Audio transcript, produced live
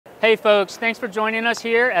Hey folks, thanks for joining us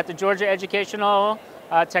here at the Georgia Educational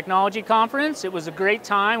Technology Conference. It was a great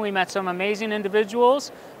time. We met some amazing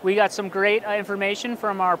individuals. We got some great information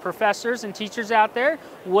from our professors and teachers out there,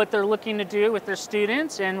 what they're looking to do with their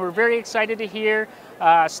students, and we're very excited to hear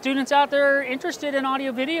students out there interested in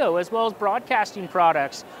audio video as well as broadcasting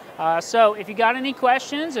products. So if you got any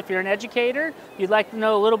questions, if you're an educator, you'd like to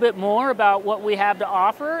know a little bit more about what we have to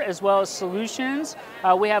offer as well as solutions,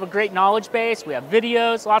 we have a great knowledge base, we have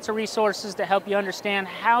videos, lots of resources to help you understand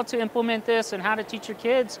how to implement this and how to teach your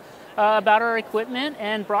kids about our equipment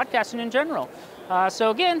and broadcasting in general.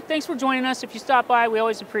 So again, thanks for joining us. If you stop by, we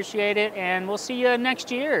always appreciate it, and we'll see you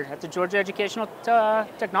next year at the Georgia Educational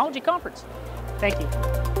Technology Conference. Thank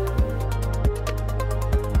you.